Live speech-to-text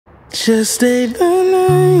Just say the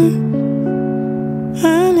name.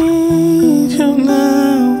 I need you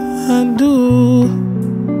now. I do.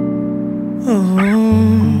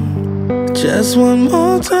 Oh, just one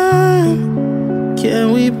more time.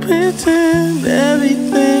 Can we pretend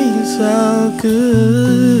everything's all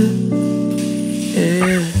good?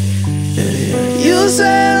 Yeah. You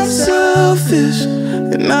say I'm selfish,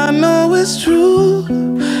 and I know it's true.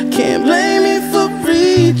 Can't blame me for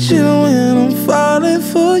reaching when I'm falling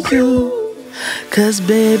for you. 'Cause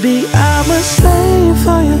baby, I'm a slave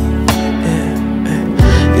for you. Yeah,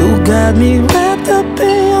 yeah. You got me wrapped up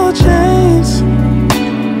in your chains.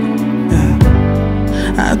 Yeah.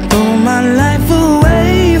 I throw my life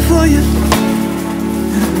away for you.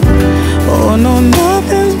 Yeah. Oh no,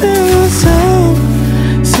 nothing's been the same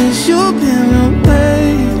since you've been away.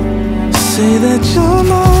 Say that you're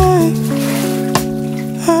mine.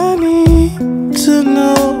 I need to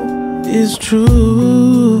know it's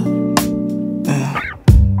true.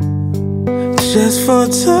 Just for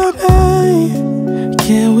tonight,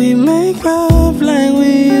 can we make love like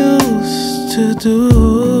we used to do?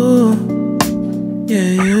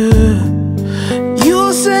 Yeah, yeah.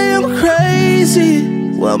 You say I'm crazy,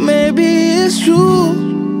 well maybe it's true.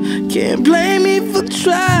 Can't blame me for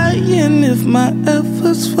trying if my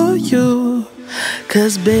effort's for you.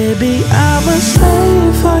 'Cause baby, I'm a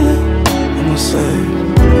slave for you. I'm a slave.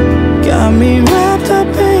 Got me wrapped up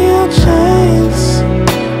in your chains.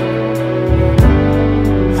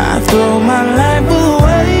 I throw my life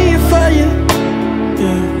away for you.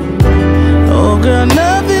 Yeah. Oh girl,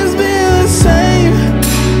 nothing's been the same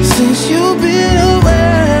since you've been away.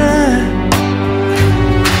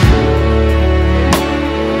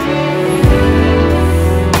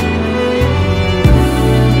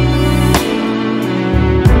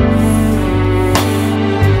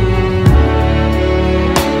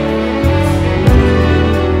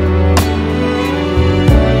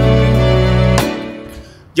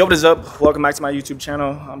 Yo, what is up? Welcome back to my YouTube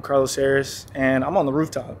channel. I'm Carlos Harris, and I'm on the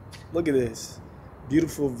rooftop. Look at this.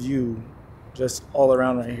 Beautiful view just all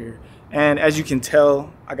around right here. And as you can tell,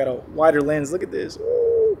 I got a wider lens. Look at this.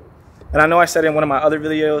 Ooh. And I know I said in one of my other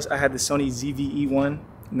videos, I had the Sony ZV-E one.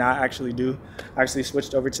 Now I actually do. I actually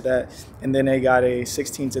switched over to that. And then they got a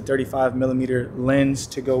 16 to 35 millimeter lens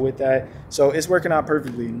to go with that. So it's working out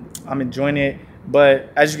perfectly. I'm enjoying it. But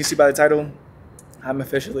as you can see by the title, I'm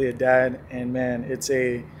officially a dad, and man, it's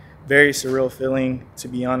a very surreal feeling, to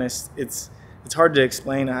be honest. It's hard to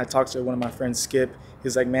explain. I talked to one of my friends, Skip.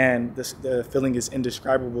 He's like, man, the feeling is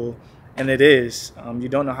indescribable, and it is. You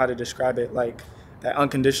don't know how to describe it. Like that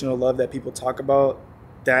unconditional love that people talk about,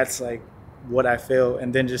 that's like what I feel.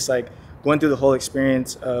 And then just like going through the whole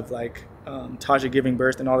experience of like Tasha giving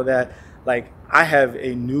birth and all of that, like I have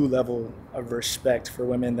a new level of respect for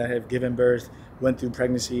women that have given birth, went through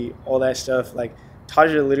pregnancy, all that stuff. Like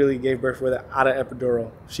Tasha literally gave birth without an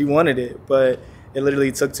epidural. She wanted it, but it literally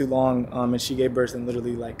took too long, and she gave birth in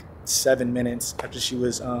literally like 7 minutes after she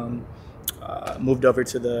was moved over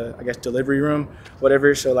to the, I guess, delivery room,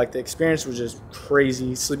 whatever. So like the experience was just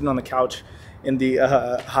crazy. Sleeping on the couch in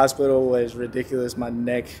the hospital was ridiculous. My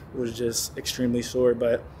neck was just extremely sore.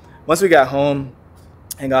 But once we got home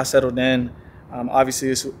and got settled in,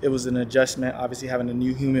 obviously it was an adjustment, obviously having a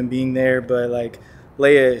new human being there, but like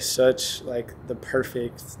Leia is such like the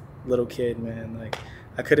perfect little kid, man. Like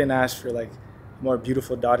I couldn't ask for like a more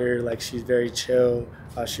beautiful daughter. Like she's very chill.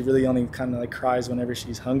 She really only kind of like cries whenever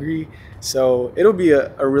she's hungry. So it'll be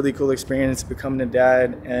a really cool experience becoming a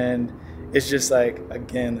dad, and it's just like,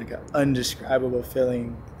 again, like an undescribable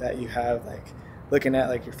feeling that you have like looking at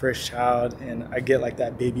like your first child. And I get like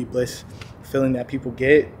that baby bliss feeling that people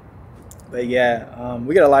get. But yeah,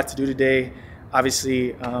 we got a lot to do today.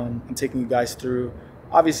 Obviously, I'm taking you guys through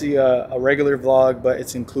obviously a regular vlog, but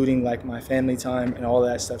it's including like my family time and all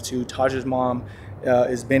that stuff too. Tasha's mom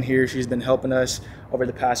has been here. She's been helping us over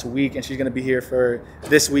the past week, and she's gonna be here for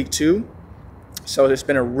this week too. So it's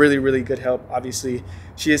been a really, really good help. Obviously,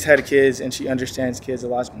 she has had kids and she understands kids a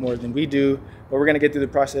lot more than we do, but we're gonna get through the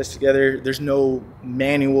process together. There's no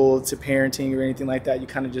manual to parenting or anything like that. You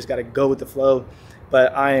kind of just gotta go with the flow.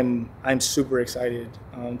 But I'm super excited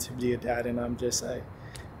to be a dad, and I'm just like,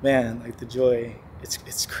 man, like the joy,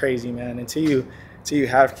 it's crazy, man. Until you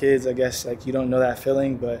have kids, I guess like you don't know that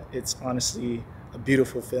feeling, but it's honestly a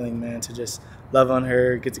beautiful feeling, man, to just love on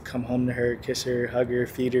her, get to come home to her, kiss her, hug her,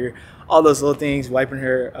 feed her, all those little things, wiping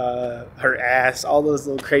her her ass, all those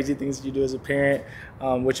little crazy things that you do as a parent,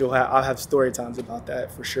 which I'll have story times about that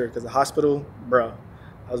for sure. Because the hospital, bro,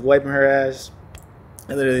 I was wiping her ass,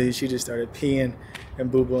 and literally she just started peeing and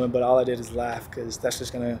boo-booing, but all I did is laugh, because that's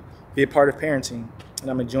just gonna be a part of parenting, and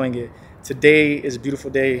I'm enjoying it. today is a beautiful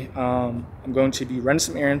day. I'm going to be running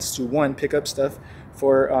some errands to, one, pick up stuff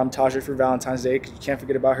for Taja for Valentine's Day, because you can't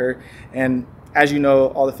forget about her. And as you know,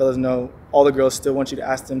 all the fellas know, all the girls still want you to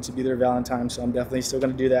ask them to be their Valentine, so I'm definitely still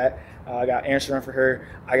going to do that. I got errands to run for her.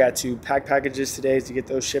 I got to pack packages today to get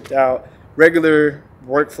those shipped out. Regular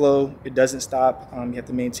workflow, it doesn't stop. You have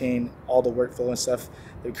to maintain all the workflow and stuff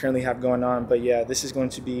that we currently have going on. But yeah, this is going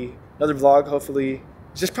to be another vlog. Hopefully,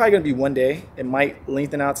 it's just probably going to be one day. It might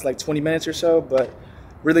lengthen out to like 20 minutes or so, but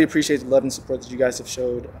really appreciate the love and support that you guys have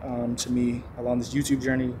showed to me along this YouTube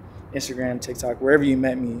journey, Instagram, TikTok, wherever you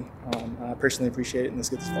met me. I personally appreciate it, and let's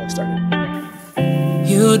get this vlog started.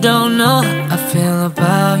 You don't know how I feel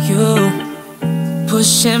about you,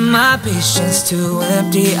 pushing my patience to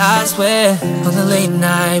empty, I swear. On the late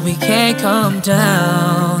night we can't come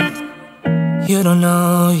down. You don't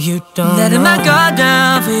know, letting my guard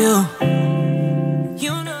down for you.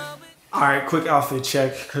 All right, quick outfit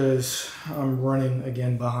check, because I'm running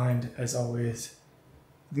again behind as always.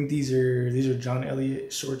 I think these are John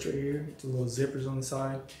Elliott shorts right here, with the little zippers on the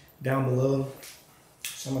side, down below.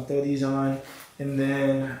 So I'm gonna throw these on. And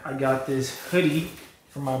then I got this hoodie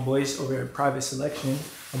from my boys over at Private Selection.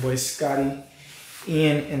 My boys Scotty,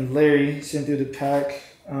 Ian, and Larry sent through the pack.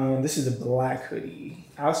 This is a black hoodie.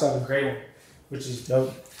 I also have a gray one, which is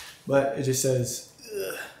dope. But it just says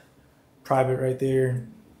Private right there.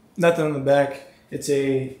 Nothing on the back. It's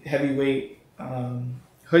a heavyweight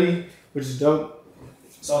hoodie, which is dope.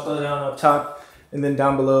 So I'll throw it down up top. And then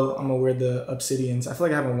down below, I'm gonna wear the Obsidians. I feel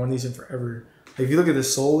like I haven't worn these in forever. Like, if you look at the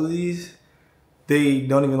sole of these, they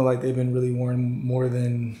don't even look like they've been really worn more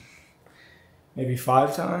than maybe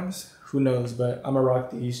 5 times. Who knows? But I'm gonna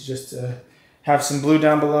rock these just to have some blue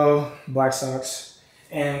down below, black socks,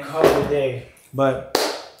 and call it a day. But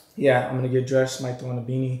yeah, I'm gonna get dressed, might throw on a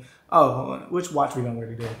beanie. Oh, hold on. Which watch we gonna wear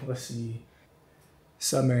today? Let's see.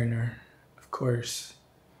 Submariner, of course.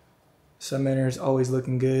 Submariner is always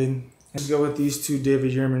looking good. Let's go with these 2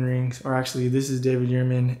 David Yurman rings. Or actually, this is David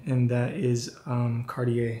Yurman, and that is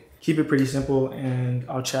Cartier. Keep it pretty simple, and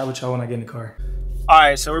I'll chat with y'all when I get in the car. All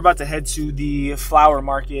right, so we're about to head to the flower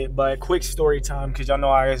market, but quick story time, because y'all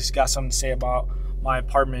know I just got something to say about my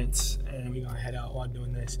apartments, and we're gonna head out while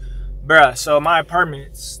doing this. Bruh, so my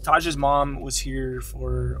apartments, Taja's mom was here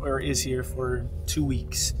for, or is here for 2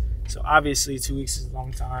 weeks. So obviously 2 weeks is a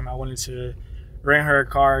long time. I wanted to rent her a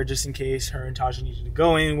car just in case her and Taja needed to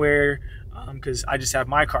go anywhere, because I just have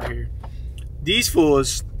my car here. These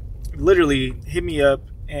fools literally hit me up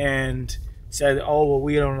and said, oh, well,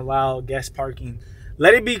 we don't allow guest parking.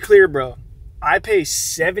 Let it be clear, bro. I pay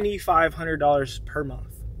 $7,500 per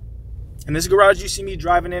month. And this garage you see me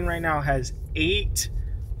driving in right now has 8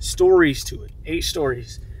 stories to it. 8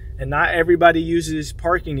 stories. And not everybody uses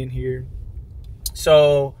parking in here.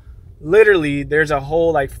 So literally there's a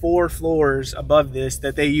whole like 4 floors above this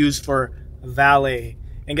that they use for valet.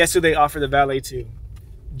 And guess who they offer the valet to?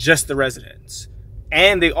 Just the residents.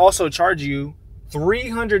 And they also charge you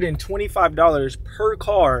 $325 per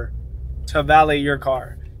car to valet your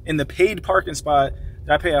car in the paid parking spot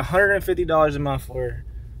that I pay $150 a month for,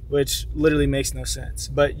 which literally makes no sense.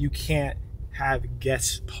 But you can't have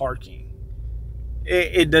guest parking.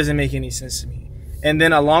 It doesn't make any sense to me. And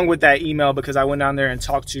then along with that email, because I went down there and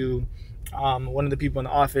talked to one of the people in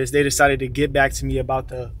the office, they decided to get back to me about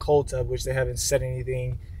the cold tub, which they haven't said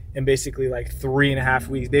anything in basically like 3.5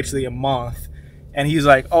 weeks, basically a month. And he's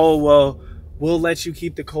like, oh, well, we'll let you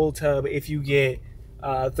keep the cold tub if you get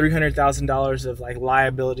 $300,000 of like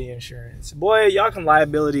liability insurance. Boy, y'all can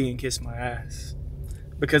liability and kiss my ass.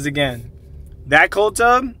 Because again, that cold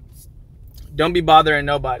tub don't be bothering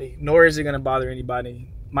nobody, nor is it gonna bother anybody.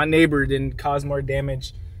 My neighbor didn't cause more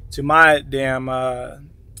damage to my damn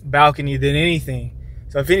balcony than anything.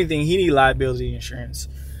 So if anything, he need liability insurance.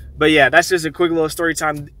 But yeah, that's just a quick little story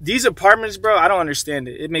time. These apartments, bro, I don't understand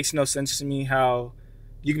it. It makes no sense to me how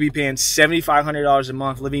you can be paying $7,500 a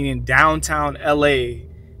month living in downtown LA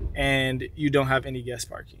and you don't have any guest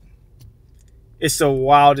parking. It's the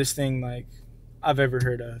wildest thing like I've ever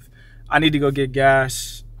heard of. I need to go get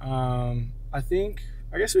gas.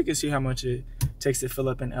 I guess we can see how much it takes to fill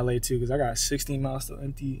up in LA too, because I got 16 miles still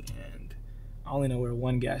empty and I only know where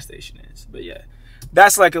one gas station is. But yeah,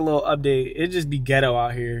 that's like a little update. It just be ghetto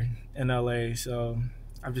out here in LA, so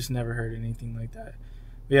I've just never heard anything like that.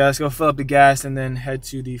 But yeah, let's go fill up the gas and then head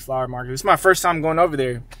to the flower market. It's my first time going over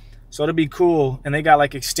there, so it'll be cool. And they got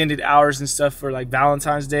like extended hours and stuff for like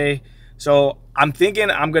Valentine's Day. So I'm thinking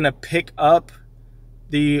I'm gonna pick out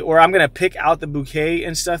the bouquet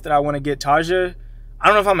and stuff that I want to get Taja. I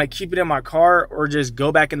don't know if I'm gonna keep it in my car or just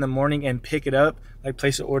go back in the morning and pick it up, like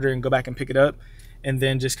place an order and go back and pick it up, and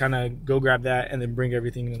then just kind of go grab that and then bring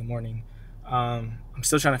everything in the morning. I'm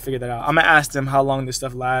still trying to figure that out. I'm gonna ask them how long this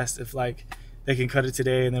stuff lasts, if like they can cut it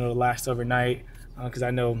today and then it'll last overnight, because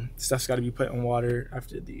I know stuff's got to be put in water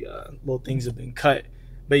after the little things have been cut.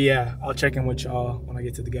 But yeah, I'll check in with y'all when I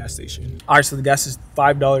get to the gas station. All right, so the gas is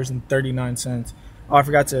 $5.39. Oh, I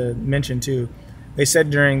forgot to mention too, they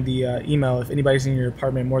said during the email, if anybody's in your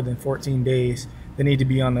apartment more than 14 days, they need to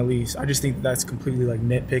be on the lease. I just think that's completely like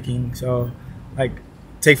nitpicking. So like,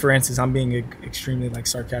 take for instance, I'm being extremely like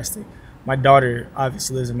sarcastic. My daughter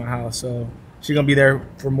obviously lives in my house, so she's gonna be there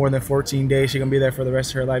for more than 14 days. She's gonna be there for the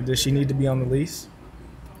rest of her life. Does she need to be on the lease?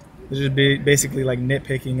 It's just basically like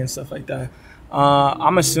nitpicking and stuff like that.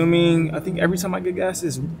 I'm assuming, I think every time I get gas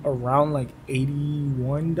is around like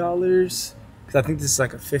 $81, because I think this is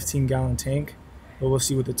like a 15-gallon tank, but we'll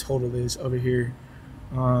see what the total is over here.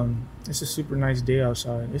 It's a super nice day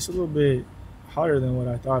outside. It's a little bit hotter than what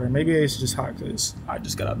I thought, or maybe it's just hot because I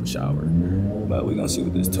just got out of the shower, but we're gonna see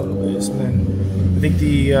what this total is. And then I think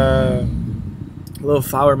the little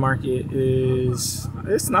flower market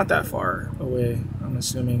it's not that far away, I'm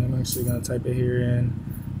assuming. I'm actually gonna type it here in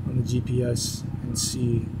on the GPS and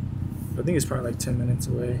see. I think it's probably like 10 minutes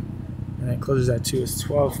away, and it closes at 2. It's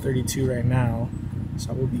 12:32 right now,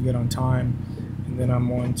 so I will be good on time. And then I'm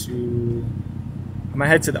gonna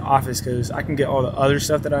head to the office because I can get all the other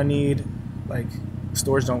stuff that I need. Like,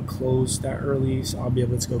 stores don't close that early, so I'll be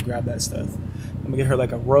able to go grab that stuff. I'm gonna get her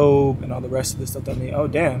like a robe and all the rest of the stuff that I need. Oh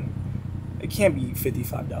damn, it can't be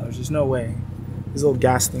 $55. There's no way. These little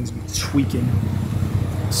gas things be tweaking.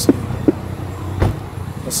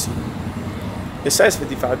 Let's see. It says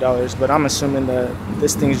 $55, but I'm assuming that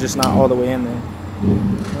this thing's just not all the way in there.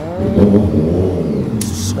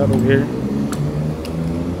 Let's shut over here.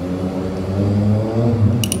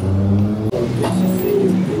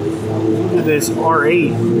 This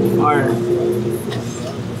R8 fire,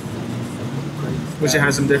 which it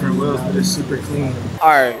has some different wheels, but it's super clean. All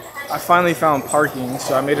right, I finally found parking,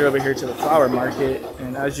 so I made it over here to the flower market,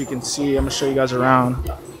 and as you can see, I'm gonna show you guys around.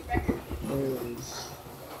 There it is.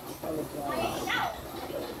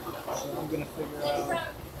 So I'm gonna figure out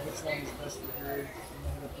which one is best for her. I'm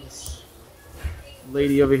gonna hit up this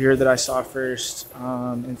lady over here that I saw first,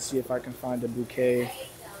 and see if I can find a bouquet.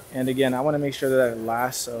 And again, I want to make sure that it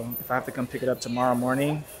lasts, so if I have to come pick it up tomorrow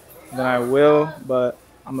morning, then I will. But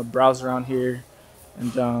I'm going to browse around here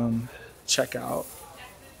and check out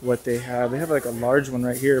what they have. They have like a large one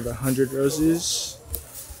right here of 100 roses.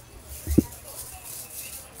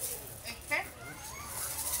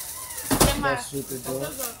 That's super dope.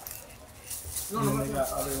 And then they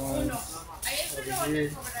got other ones over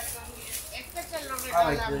here. I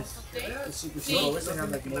like this. It's super simple. I wish they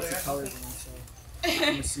had like multi-colors in it, so I'm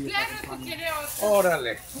gonna see if I can find it.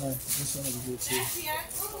 Órale. This one is good too.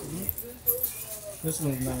 This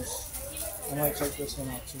one's nice. I might check this one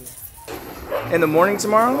out too. In the morning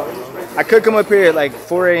tomorrow, I could come up here at like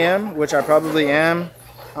 4 a.m., which I probably am,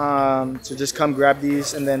 to just come grab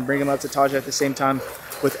these and then bring them up to Taja at the same time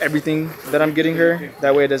with everything that I'm getting her.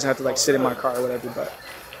 That way it doesn't have to like sit in my car or whatever. But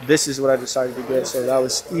this is what I decided to get, so that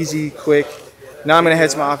was easy, quick. Now I'm gonna head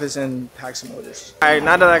to my office and pack some orders. All right,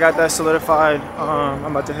 now that I got that solidified, I'm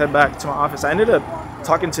about to head back to my office. I ended up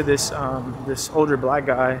talking to this this older black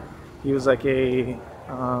guy. He was like a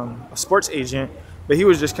sports agent, but he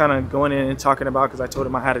was just kind of going in and talking about, because I told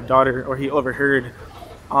him I had a daughter, or he overheard,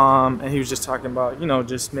 and he was just talking about, you know,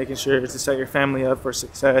 just making sure to set your family up for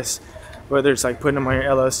success, whether it's like putting them on your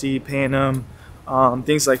LLC, paying them,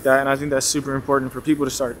 things like that. And I think that's super important for people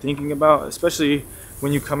to start thinking about, especially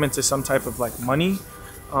when you come into some type of like money,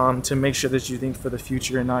 to make sure that you think for the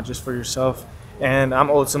future and not just for yourself. And I'm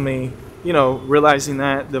ultimately, you know, realizing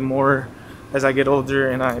that the more as I get older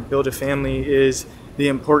and I build a family, is the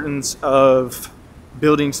importance of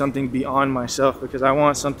building something beyond myself, because I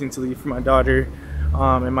want something to leave for my daughter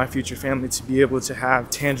and my future family, to be able to have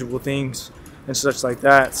tangible things and such like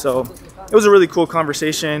that. So it was a really cool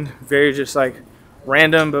conversation, very just like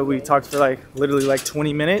random, but we talked for like literally like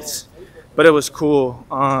 20 minutes. But it was cool,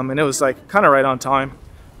 and it was like kind of right on time,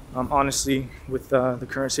 honestly, with the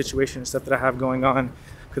current situation and stuff that I have going on.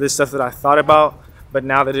 Because it's stuff that I thought about, but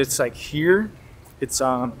now that it's like here, it's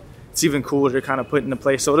even cooler to kind of put into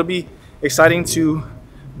place. So it'll be exciting to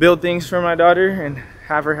build things for my daughter and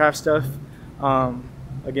have her have stuff,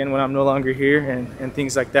 again, when I'm no longer here, and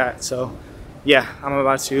things like that. So yeah, I'm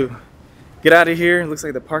about to get out of here. It looks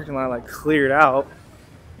like the parking lot like cleared out,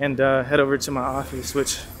 and head over to my office,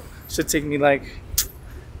 which should take me like,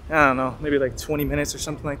 I don't know, maybe like 20 minutes or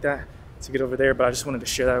something like that to get over there. But I just wanted to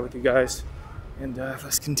share that with you guys. And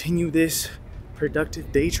let's continue this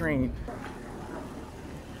productive day train.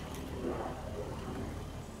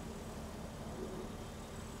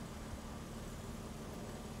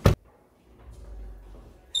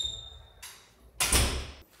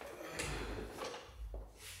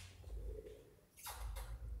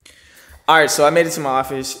 All right, so I made it to my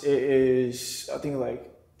office. It is, I think,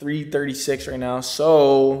 like 3:36 right now.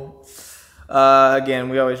 So, again,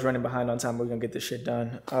 we always running behind on time. We're gonna get this shit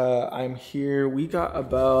done. I'm here. We got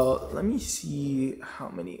about, let me see how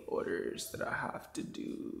many orders that I have to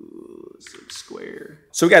do. Square.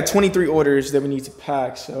 So we got 23 orders that we need to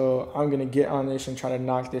pack. So I'm gonna get on this and try to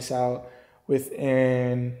knock this out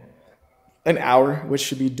within an hour, which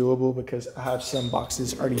should be doable because I have some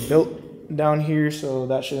boxes already built down here, so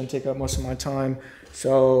that shouldn't take up most of my time.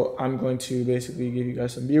 So I'm going to basically give you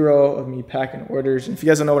guys some B-roll of me packing orders. And if you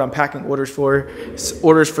guys don't know what I'm packing orders for, it's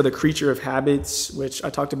orders for the Creature of Habits, which I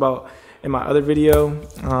talked about in my other video.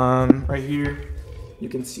 Right here, you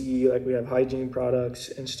can see like we have hygiene products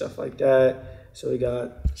and stuff like that. So we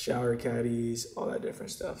got shower caddies, all that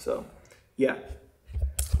different stuff. So yeah.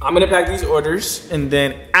 I'm gonna pack these orders, and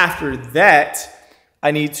then after that, I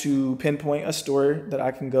need to pinpoint a store that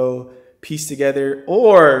I can go piece together,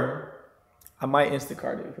 or I might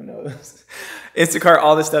Instacart it, who knows? Instacart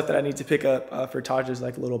all the stuff that I need to pick up for Taj's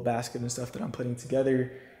like little basket and stuff that I'm putting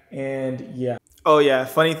together, and yeah. Oh yeah,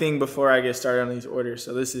 funny thing before I get started on these orders,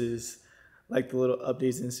 so this is like the little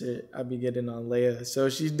updates and shit I'll be getting on Leia. So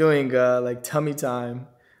she's doing like tummy time,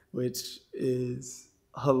 which is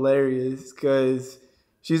hilarious because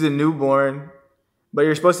she's a newborn, but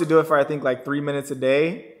you're supposed to do it for, I think, like 3 minutes a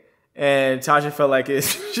day. And Tasha felt like it,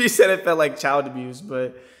 she said it felt like child abuse,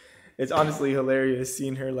 but it's honestly hilarious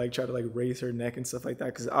seeing her like try to like raise her neck and stuff like that.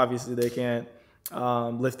 Because obviously they can't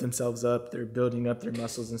lift themselves up. They're building up their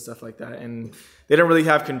muscles and stuff like that. And they don't really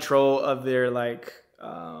have control of their like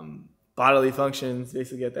bodily functions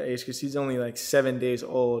basically at that age, because she's only like 7 days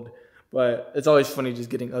old. But it's always funny just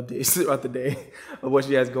getting updates throughout the day of what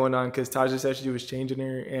she has going on, because Taja said she was changing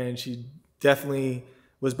her and she definitely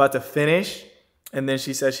was about to finish. And then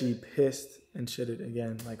she said she pissed and shitted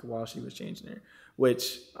again, like while she was changing her,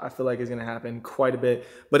 which I feel like is going to happen quite a bit.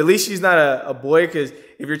 But at least she's not a boy, because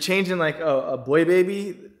if you're changing like a boy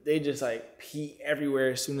baby, they just like pee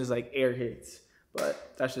everywhere as soon as like air hits.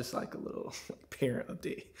 But that's just like a little parent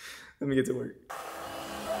update. Let me get to work.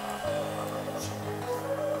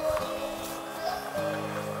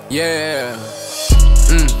 Yeah.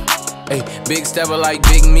 Hey, big stepper like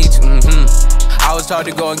big meat. I was taught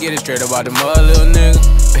to go and get it straight about the mother, little nigga.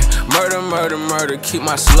 Murder, murder, murder, keep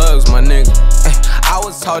my slugs, my nigga. I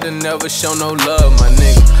was taught to never show no love, my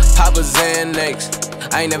nigga. Papa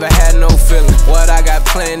Xanax, I ain't never had no feeling. What I got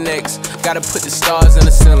planned next? Gotta put the stars in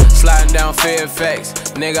the ceiling. Sliding down Fairfax,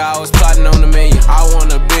 nigga, I was plotting on $1 million. I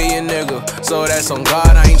want $1 billion, nigga, so that's on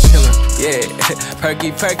God, I ain't chillin'. Yeah,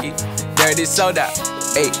 perky, perky, dirty soda.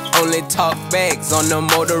 Ayy, only talk bags on the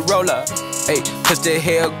Motorola. Ayy, push the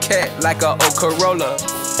Hellcat like a old Corolla.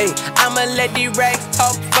 Ayy, I'ma let these rags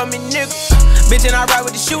talk for me, nigga. Bitch, and I ride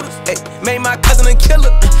with the shooters. Ayy, made my cousin a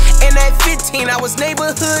killer. And at 15, I was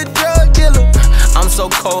neighborhood drug dealer. I'm so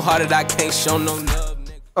cold-hearted, I can't show no love,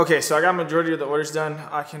 nigga. Okay, so I got majority of the orders done.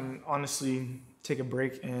 I can honestly take a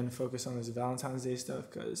break and focus on this Valentine's Day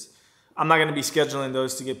stuff, because I'm not gonna be scheduling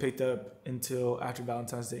those to get picked up until after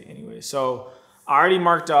Valentine's Day anyway. So I already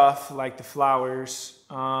marked off like the flowers.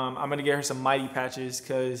 I'm gonna get her some Mighty Patches,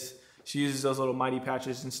 because she uses those little Mighty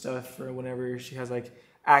Patches and stuff for whenever she has like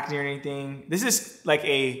acne or anything. This is like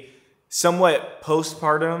a somewhat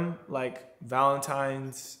postpartum like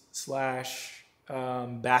Valentine's slash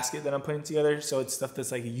basket that I'm putting together. So it's stuff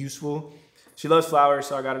that's like useful. She loves flowers,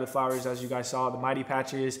 so I got her the flowers, as you guys saw, the Mighty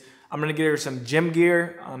Patches. I'm gonna get her some gym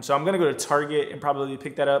gear. So I'm gonna go to Target and probably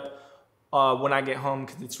pick that up when I get home,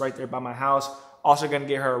 because it's right there by my house. Also gonna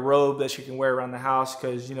get her a robe that she can wear around the house,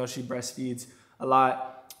 because you know she breastfeeds a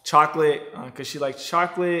lot. Chocolate, because she likes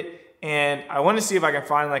chocolate. And I want to see if I can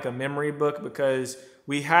find like a memory book, because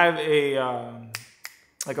we have a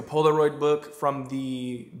like a Polaroid book from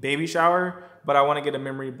the baby shower, but I want to get a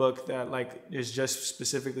memory book that like is just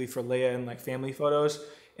specifically for Leia and like family photos.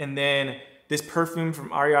 And then this perfume from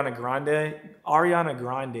Ariana Grande,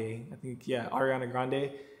 I think, yeah, Ariana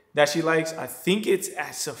Grande, that she likes. I think it's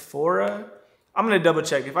at Sephora. I'm gonna double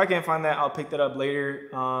check. If I can't find that, I'll pick that up later.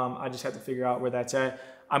 I just have to figure out where that's at.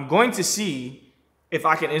 I'm going to see if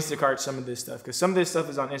I can Instacart some of this stuff, because some of this stuff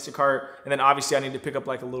is on Instacart, and then obviously I need to pick up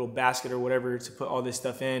like a little basket or whatever to put all this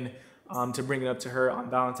stuff in to bring it up to her on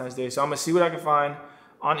Valentine's Day. So I'm gonna see what I can find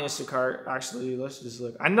on Instacart. Actually, let's just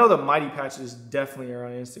look. I know the Mighty Patches definitely are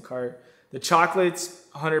on Instacart. The chocolates,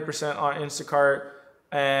 100% on Instacart.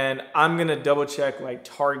 And I'm gonna double check like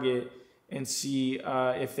Target and see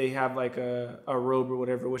if they have like a robe or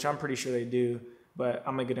whatever, which I'm pretty sure they do. But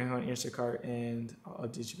I'm gonna get it on Instacart and I'll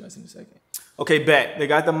update you guys in a second. Okay, bet. They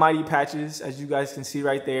got the Mighty Patches, as you guys can see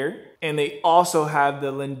right there. And they also have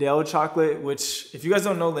the Lindell chocolate, which if you guys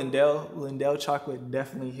don't know Lindell chocolate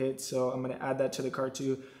definitely hits. So I'm gonna add that to the cart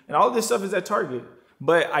too. And all of this stuff is at Target.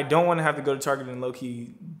 But I don't wanna have to go to Target and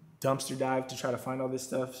low-key dumpster dive to try to find all this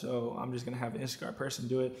stuff. So I'm just gonna have an Instacart person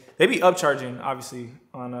do it. They be upcharging, obviously,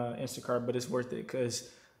 on Instacart, but it's worth it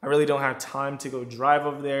because I really don't have time to go drive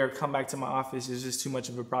over there, come back to my office. It's just too much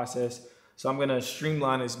of a process. So I'm gonna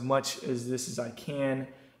streamline as much as this as I can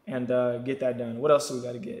and get that done. What else do we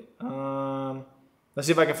gotta get? Let's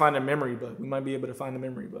see if I can find a memory book. We might be able to find the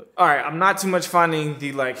memory book. All right, I'm not too much finding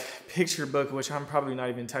the like picture book, which I'm probably not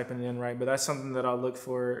even typing in right, but that's something that I'll look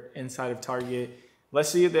for inside of Target. Let's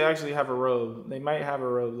see if they actually have a robe. They might have a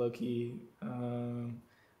robe, low-key.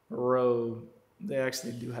 Robe. They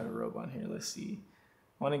actually do have a robe on here. Let's see.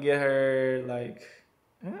 I want to get her, like,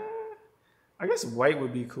 I guess white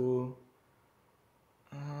would be cool.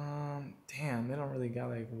 Damn, they don't really got,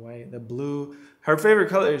 like, white. The blue. Her favorite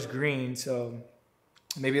color is green, so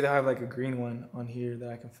maybe they'll have, like, a green one on here that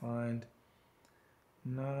I can find.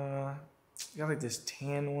 Nah. Got, like, this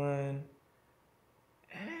tan one.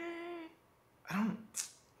 I'm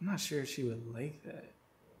not sure if she would like that.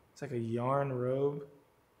 It's like a yarn robe.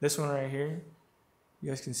 This one right here. You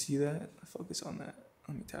guys can see that? Focus on that.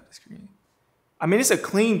 Let me tap the screen. I mean, it's a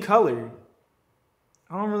clean color.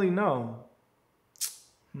 I don't really know.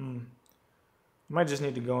 I might just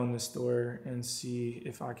need to go in the store and see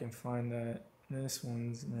if I can find that. This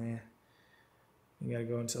one's, man. You gotta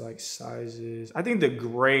go into like sizes. I think the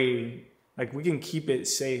gray, like we can keep it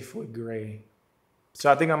safe with gray. So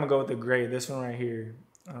I think I'm gonna go with the gray. This one right here.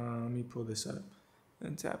 Let me pull this up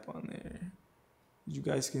and tap on there. You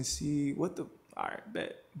guys can see what the. All right,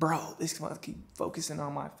 bet, bro. This one keep focusing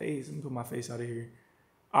on my face. Let me put my face out of here.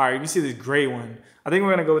 All right, you can see this gray one. I think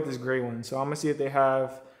we're gonna go with this gray one. So I'm gonna see if they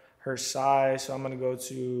have her size. So I'm gonna go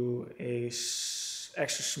to a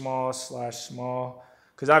extra small / small,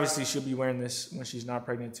 because obviously she'll be wearing this when she's not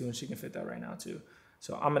pregnant too, and she can fit that right now too.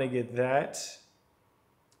 So I'm gonna get that.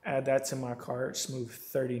 Add that to my cart, smooth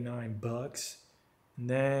 $39. And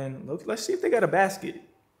then look, let's see if they got a basket.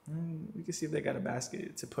 We can see if they got a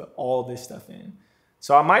basket to put all this stuff in.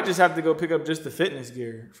 So I might just have to go pick up just the fitness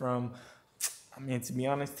gear from, I mean, to be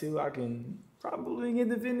honest too, I can probably get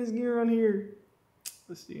the fitness gear on here.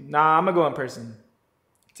 Let's see. Nah, I'm gonna go in person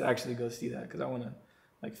to actually go see that because I wanna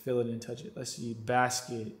like feel it and touch it. Let's see,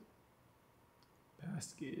 basket.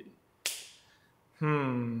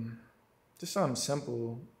 Just something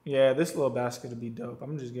simple. Yeah, this little basket would be dope. I'm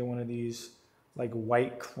gonna just get one of these like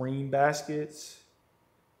white cream baskets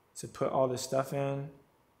to put all this stuff in.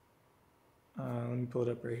 Let me pull it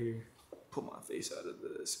up right here. Pull my face out of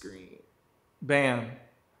the screen. Bam.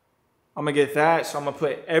 I'm gonna get that. So I'm gonna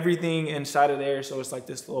put everything inside of there. So it's like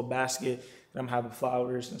this little basket and I'm having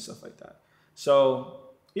flowers and stuff like that. So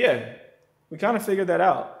yeah, we kind of figured that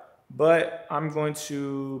out. But I'm going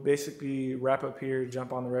to basically wrap up here,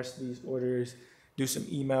 jump on the rest of these orders, do some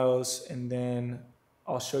emails, and then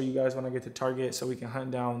I'll show you guys when I get to Target so we can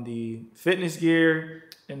hunt down the fitness gear.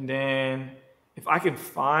 And then if I can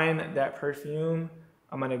find that perfume,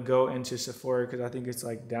 I'm going to go into Sephora because I think it's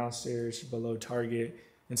like downstairs below Target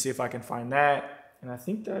and see if I can find that. And I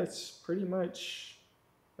think that's pretty much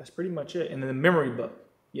it. And then the memory book.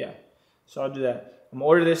 Yeah. So I'll do that. I'm going to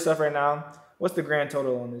order this stuff right now. What's the grand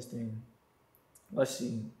total on this thing? Let's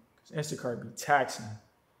see. Instacart be taxing.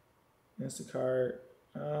 Instacart,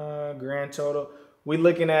 grand total. We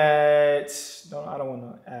looking at, I don't want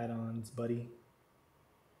no add-ons, buddy.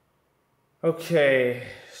 Okay,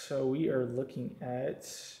 so we are looking at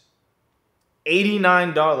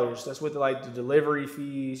 $89. That's with like the delivery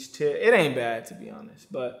fees. It ain't bad, to be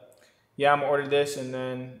honest. But yeah, I'm gonna order this and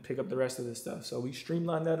then pick up the rest of this stuff. So we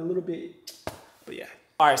streamlined that a little bit. But yeah.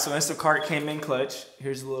 All right, so Instacart came in clutch.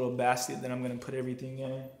 Here's a little basket that I'm gonna put everything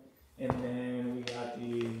in. And then we got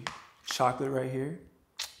the chocolate right here,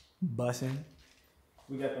 bussin'.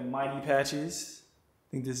 We got the Mighty Patches.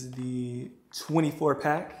 I think this is the 24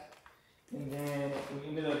 pack. And then we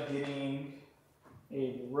ended up getting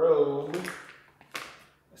a robe.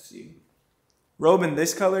 Let's see. Robe in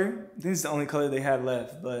this color. I think it's the only color they had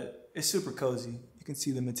left, but it's super cozy. You can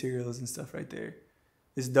see the materials and stuff right there.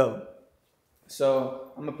 It's dope.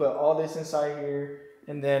 So I'm gonna put all this inside here,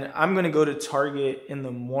 and then I'm gonna go to Target in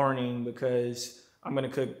the morning because I'm gonna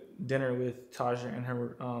cook dinner with Taja and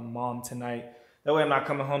her mom tonight. That way I'm not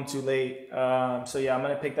coming home too late. So yeah, I'm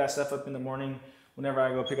gonna pick that stuff up in the morning whenever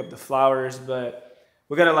I go pick up the flowers. But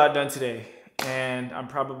we got a lot done today, and I'm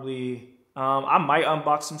probably I might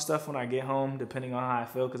unbox some stuff when I get home, depending on how I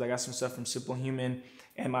feel, because I got some stuff from Simple Human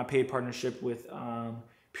and my paid partnership with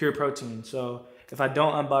Pure Protein. So if I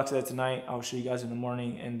don't unbox that tonight, I'll show you guys in the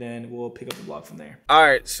morning, and then we'll pick up the vlog from there. All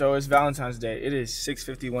right, so it's Valentine's Day. It is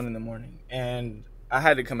 6:51 in the morning, and I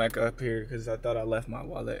had to come back up here because I thought I left my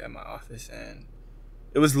wallet at my office, and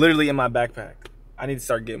it was literally in my backpack. I need to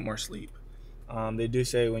start getting more sleep. They do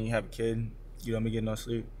say when you have a kid, you don't be getting no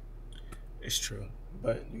sleep. It's true,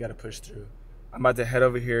 but you gotta push through. I'm about to head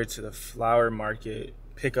over here to the flower market,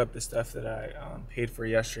 pick up the stuff that I paid for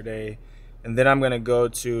yesterday, and then I'm gonna go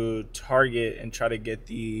to Target and try to get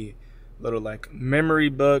the little like memory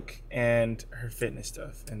book and her fitness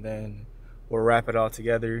stuff, and then we'll wrap it all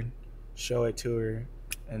together, show it to her,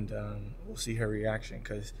 and we'll see her reaction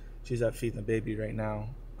because she's up feeding the baby right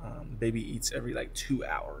now. The baby eats every like 2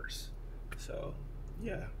 hours, so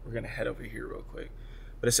yeah, we're gonna head over here real quick,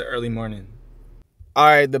 but it's an early morning. All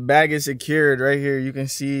right, the bag is secured right here. You can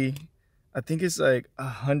see, I think it's like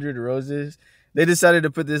 100 roses. They decided to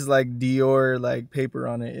put this like Dior like paper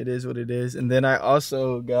on it. It is what it is. And then I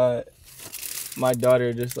also got my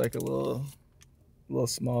daughter just like a little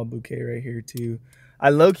small bouquet right here too. I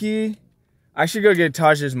should go get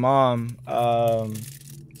Tasha's mom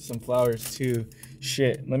some flowers too.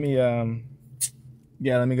 Shit, let me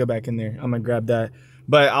go back in there. I'm gonna grab that.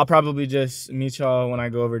 But I'll probably just meet y'all when I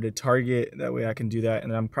go over to Target. That way I can do that.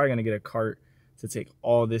 And I'm probably gonna get a cart to take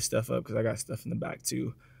all this stuff up because I got stuff in the back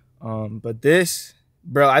too. But this,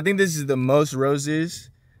 bro, I think this is the most roses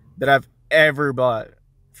that I've ever bought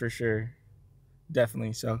for sure.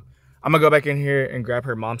 Definitely. So I'm gonna go back in here and grab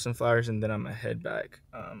her mom some flowers, and then I'm gonna head back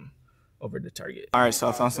over to Target. All right, so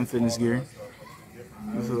I found some fitness gear.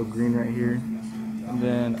 This little green right here, and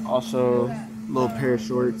then also a little pair of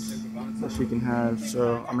shorts that she can have.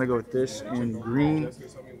 So I'm gonna go with this in green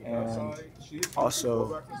and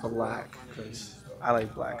also black because I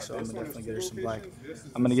like black, so I'm gonna definitely get her some black.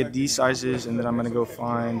 I'm gonna get these sizes, and then I'm gonna go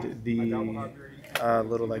find the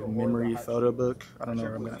little like memory photo book. I don't know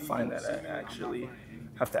where I'm gonna find that at actually.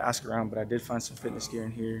 Have to ask around, but I did find some fitness gear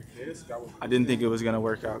in here. I didn't think it was gonna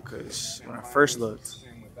work out because when I first looked,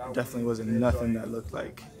 definitely wasn't nothing that looked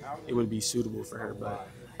like it would be suitable for her. But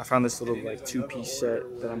I found this little like 2-piece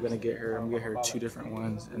set that I'm gonna get her. I'm gonna get her 2 different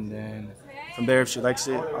ones, and then from there, if she likes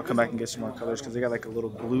it, I'll come back and get some more colors because they got like a little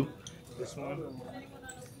blue. This one,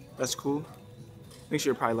 that's cool. I think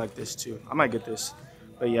she'll probably like this too. I might get this,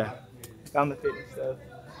 but yeah, found the fitness stuff.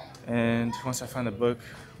 And once I find the book,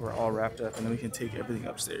 we're all wrapped up, and then we can take everything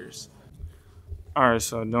upstairs. All right,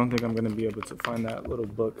 so I don't think I'm gonna be able to find that little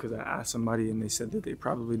book because I asked somebody and they said that they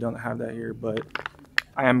probably don't have that here, but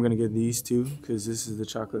I am gonna get these 2 because this is the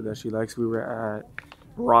chocolate that she likes. We were at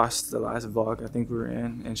Ross the last vlog I think we were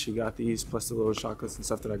in, and she got these plus the little chocolates and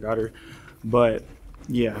stuff that I got her. But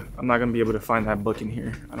yeah, I'm not gonna be able to find that book in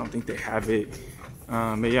here. I don't think they have it.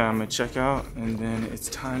 But yeah, I'm gonna check out, and then it's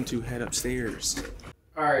time to head upstairs.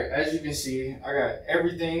 All right, as you can see, I got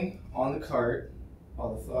everything on the cart,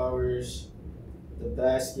 all the flowers, the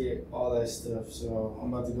basket, all that stuff. So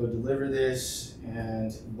I'm about to go deliver this,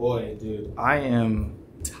 and boy, dude, I am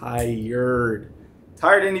tired.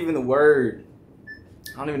 Tired ain't even the word.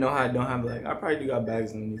 I don't even know how I don't have, like, I probably do got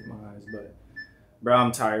bags underneath my eyes, but bro,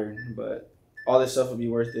 I'm tired. But all this stuff will be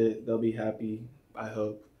worth it. They'll be happy, I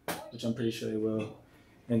hope, which I'm pretty sure they will.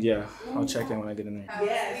 And yeah, I'll check in when I get in there.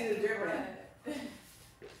 Yeah,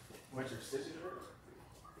 What's your stitches?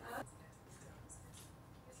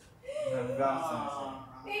 Valentines.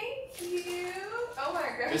 thank you. Oh my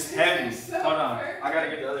gosh. It's heavy. So Hold on. perfect. I gotta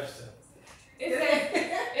get the other stuff. It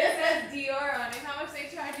says Dior on it. How much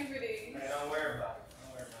they charge you for these? Hey, don't worry about it.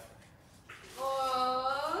 Don't worry about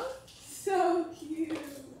Oh, so cute. it.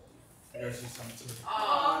 I gotta see something too.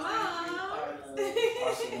 Oh, Mom.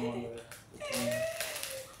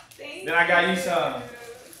 Thank Then I got you some.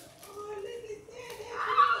 Oh, look at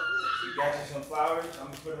that. Got you some flowers. I'm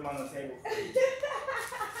gonna put them on the table.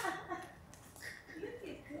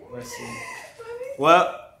 Let's see.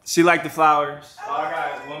 Well, she liked the flowers. Oh, I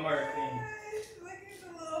got one more thing. Look at the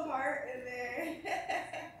little heart in there.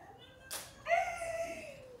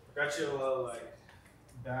 Got you a little like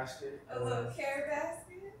basket. A little care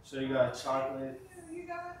basket. So you got chocolate. You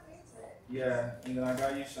got my favorite. Yeah, and then I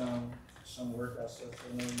got you some workout stuff. So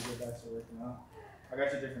when you get back to working out, I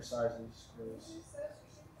got you different sizes because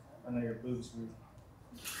I know your boobs move.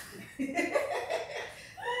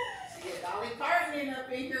 Dolly Parton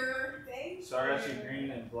up in here. So I got you green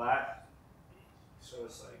and black. So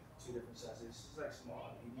it's like 2 different sizes. It's like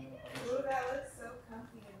small. Ooh, that looks so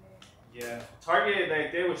comfy in there. Yeah. Target,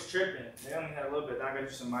 like they was tripping. They only had a little bit. Then I got you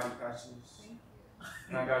some mighty patches. Thank you.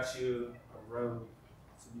 And I got you a robe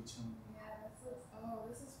to be tuned. Yeah,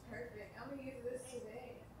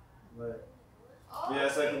 But Oh, yeah,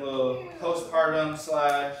 it's like a thank little you. postpartum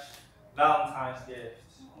 / Valentine's gift.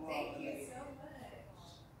 Thank you so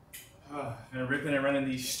much. Been ripping and running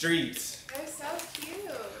these streets. They're so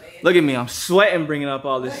cute. Look at me, I'm sweating bringing up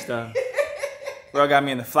all this stuff. Bro got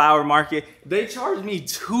me in the flower market. They charged me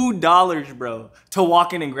 $2, bro, to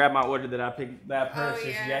walk in and grab my order that I purchased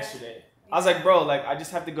yesterday. I was like, bro, like I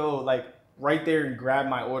just have to go like right there and grab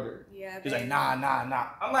my order. Yeah. He's like, nah.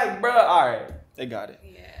 I'm like, bro, all right, they got it.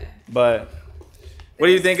 Yeah. But what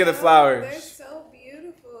do you think of the flowers? They're so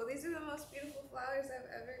beautiful. These are the most beautiful flowers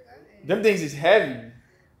I've ever gotten. Them things is heavy.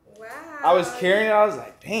 Wow. I was carrying it. I was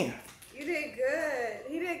like, damn. You did good.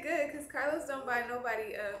 He did good because Carlos don't buy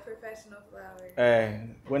nobody professional flowers. Hey,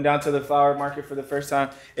 went down to the flower market for the first time.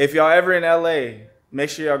 If y'all ever in LA, make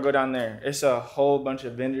sure y'all go down there. It's a whole bunch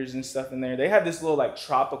of vendors and stuff in there. They had this little like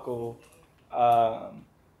tropical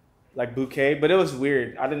like bouquet, but it was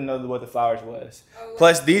weird. I didn't know what the flowers was. Oh,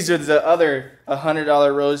 Plus, these are the other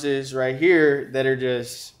 $100 roses right here that are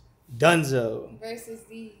just dunzo.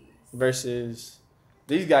 Versus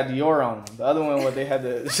these got Dior on them. The other one, what they had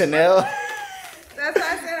the Chanel. That's what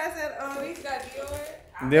I said, oh, he's got Dior.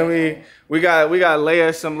 And then we got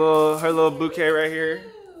Leia her little bouquet right here.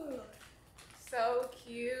 So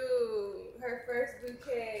cute. Her first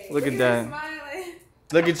bouquet. Look at that. Smiling.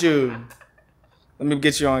 Look at you. Let me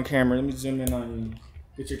get you on camera. Let me zoom in on you.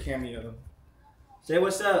 Get your cameo. Say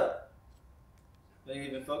what's up. They ain't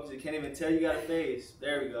even focus. They can't even tell you got a face.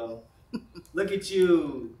 There we go. Look at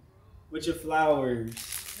you with your flowers.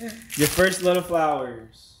 Your first little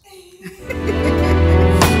flowers.